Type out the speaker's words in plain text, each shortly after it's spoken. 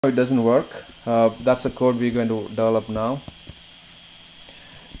it doesn't work. That's the code we're going to develop now.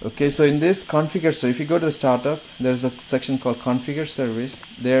 Okay, so in this configure, so if you go to the startup, there's a section called configure service.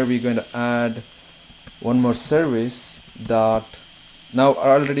 There we're going to add one more service dot. Now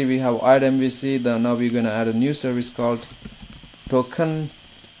already we have add MVC. Now we're going to add a new service called token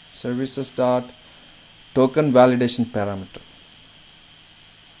services dot token validation parameter.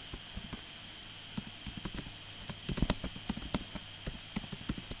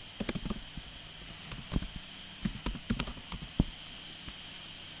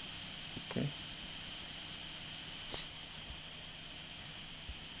 Okay.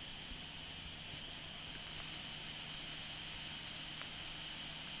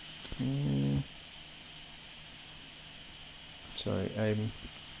 Sorry,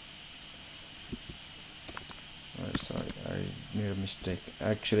 sorry, I made a mistake.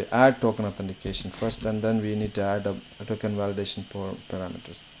 Actually, add token authentication first, and then we need to add a token validation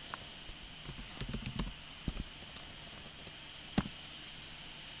parameters.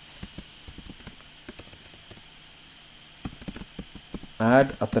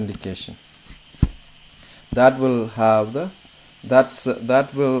 Add authentication. That will have the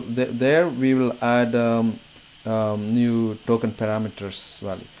there we will add new token parameters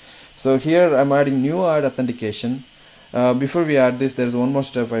value. So here I'm adding new add authentication. Before we add this, there's one more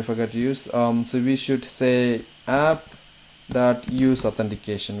step I forgot to use. So we should say app dot use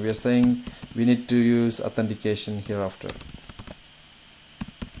authentication. We are saying we need to use authentication hereafter.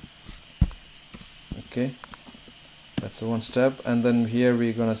 Okay, that's one step. And then here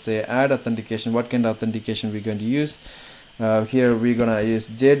we're gonna say add authentication. What kind of authentication we're going to use? Here we're gonna use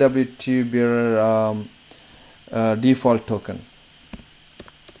JWT bearer default token.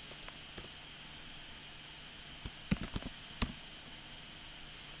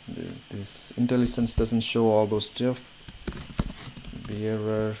 This IntelliSense doesn't show all those stuff.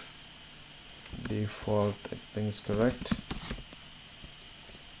 Bearer default, I think is correct.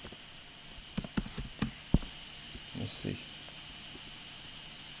 Let's see.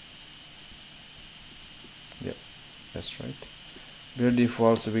 Yep, that's right. Bearer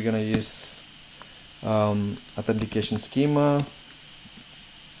default, so we're gonna use authentication schema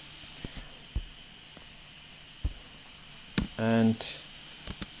and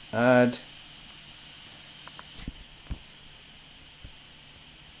add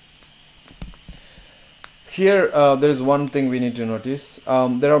here. There's one thing we need to notice.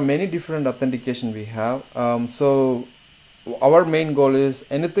 There are many different authentication we have. So our main goal is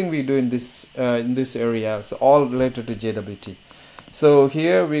anything we do in this area is all related to JWT. So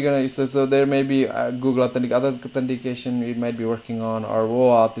here we're gonna so there may be Google other authentication it might be working on, or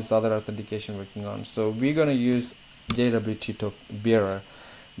OAuth is other authentication working on. So we're gonna use JWT bearer,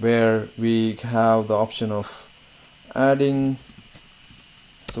 where we have the option of adding.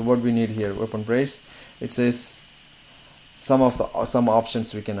 So what we need here, open brace, it says some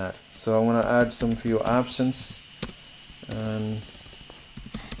options we can add. So I'm gonna add some few options, and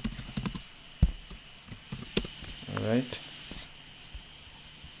all right.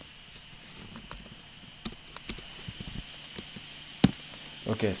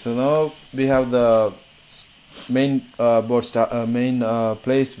 Okay, so now we have the main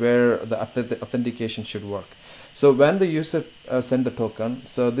place where the authentication should work. So when the user send the token,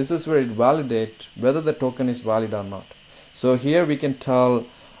 so this is where it validates whether the token is valid or not. So here we can tell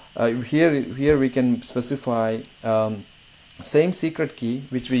here we can specify same secret key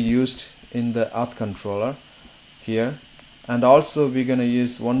which we used in the auth controller here, and also we're gonna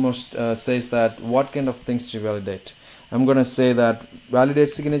use one more says that what kind of things to validate. I'm gonna say that validate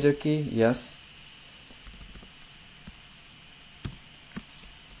signature key, yes.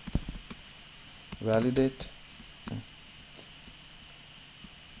 Validate.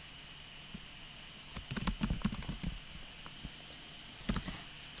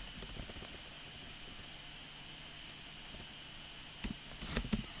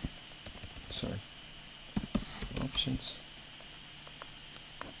 Sorry. Options.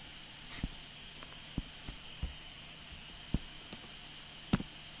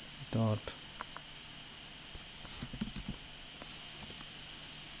 Dot.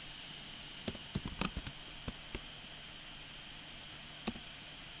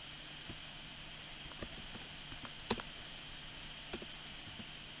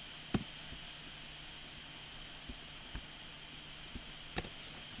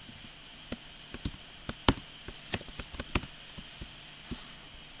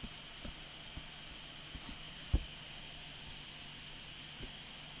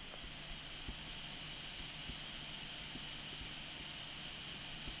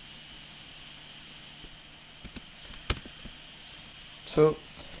 So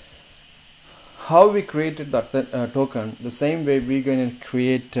how we created that token, the same way we're going to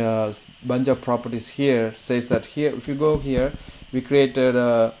create a bunch of properties here. Says that here, if you go here, we created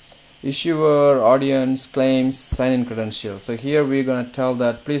issuer, audience, claims, sign-in credentials. So here we're going to tell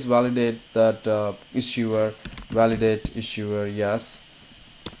that please validate that issuer, validate issuer, yes,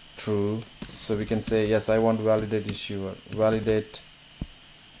 true. So we can say yes, I want to validate issuer, validate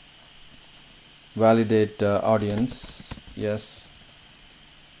audience, yes.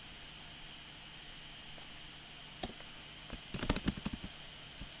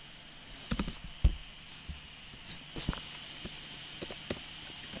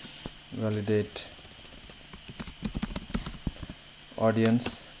 Validate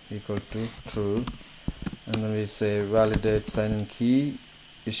audience equal to true, and then we say validate sign-in key,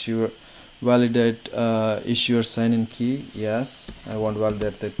 issuer, validate issuer sign-in key, yes, I want to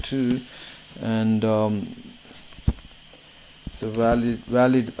validate that too. And so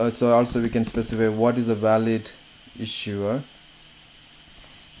valid so also we can specify what is a valid issuer.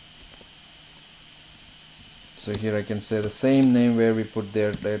 So here I can say the same name where we put there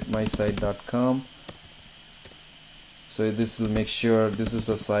at mysite.com. So this will make sure this is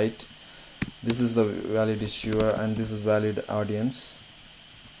the site, this is the valid issuer, and this is valid audience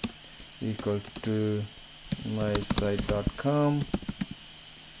equal to mysite.com.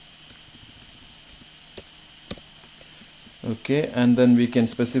 Okay, and then we can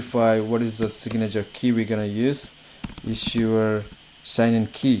specify what is the signature key we're gonna use, issuer sign-in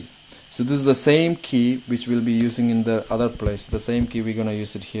key. So this is the same key which we'll be using in the other place. The same key we're gonna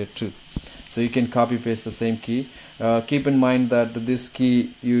use it here too. So you can copy paste the same key. Keep in mind that this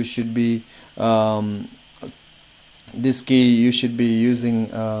key you should be using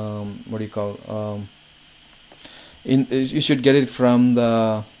what do you call you should get it from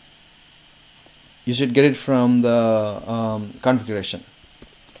the configuration.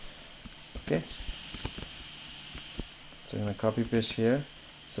 Okay, so I'm gonna copy paste here.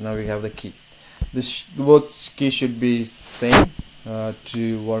 So now we have the key. This both keys should be same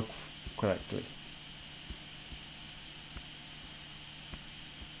to work correctly.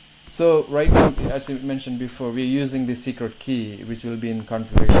 So right now, as I mentioned before, we're using the secret key which will be in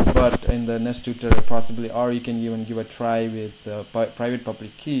configuration, but in the next tutorial possibly, or you can even give a try with private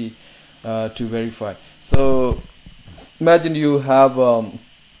public key to verify. So imagine you have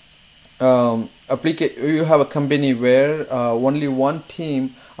you have a company where only one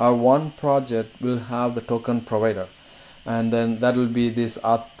team or one project will have the token provider, and then that will be this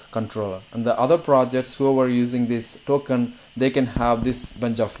auth controller, and the other projects who are using this token, they can have this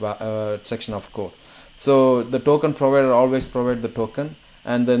bunch of section of code. So the token provider always provide the token,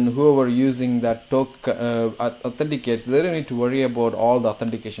 and then whoever using that token authenticates, they don't need to worry about all the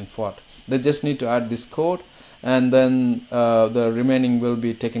authentication part. They just need to add this code, and then the remaining will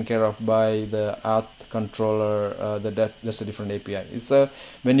be taken care of by the auth controller. That's a different API. It's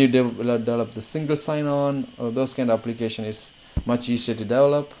when you develop the single sign-on, those kind of application is much easier to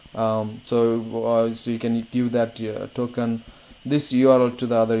develop. So you can give that token, this URL to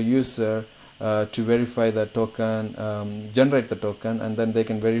the other user to verify the token, generate the token, and then they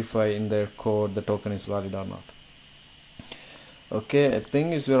can verify in their code the token is valid or not. Okay, I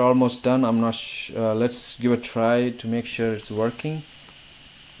think we're almost done. I'm not let's give a try to make sure it's working.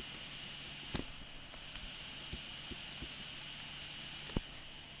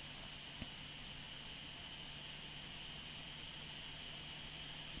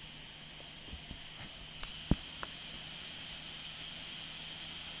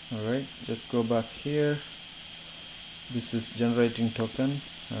 Alright, just go back here. This is generating token.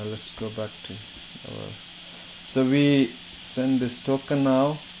 Let's go back to our, so we send this token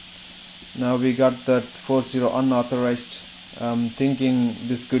now. Now we got that 40 unauthorized. I'm thinking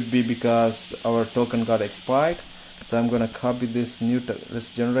this could be because our token got expired. So I'm gonna copy this new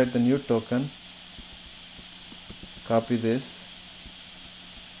let's generate the new token. Copy this.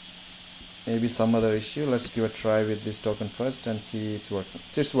 Maybe some other issue. Let's give a try with this token first and see it's working.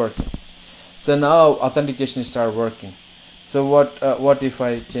 So it's working. So now authentication start working. So what if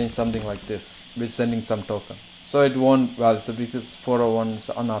I change something like this with sending some token? So it won't valid, so because 401 is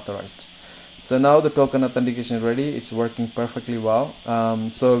unauthorized. So now the token authentication is ready. It's working perfectly well.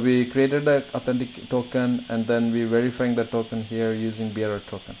 So we created the authentic token, and then we verifying the token here using bearer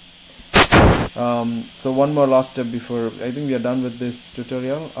token. So one more last step before I think we are done with this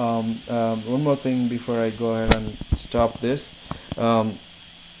tutorial. One more thing before I go ahead and stop this.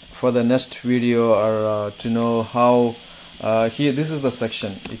 For the next video, or to know how here, this is the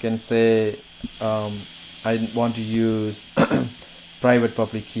section. You can say I want to use private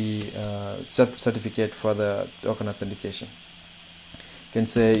public key certificate for the token authentication. You can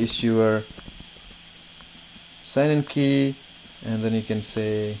say issuer sign in key, and then you can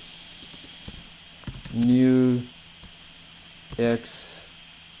say new X.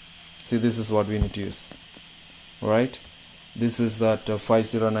 See, this is what we need to use, right? This is that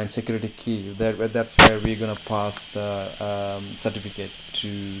 509 security key. That's where we're gonna pass the certificate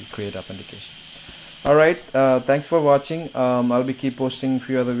to create authentication. Alright, thanks for watching. I'll be keep posting a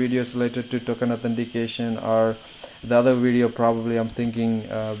few other videos related to token authentication, or the other video probably I'm thinking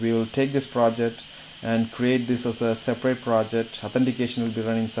we will take this project and create this as a separate project. Authentication will be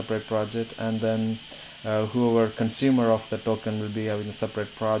running separate project, and then whoever consumer of the token will be having a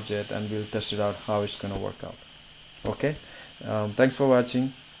separate project, and we'll test it out how it's gonna work out. Okay, thanks for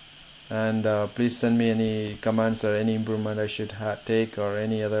watching, and please send me any comments or any improvement I should take, or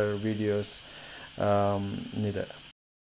any other videos needed.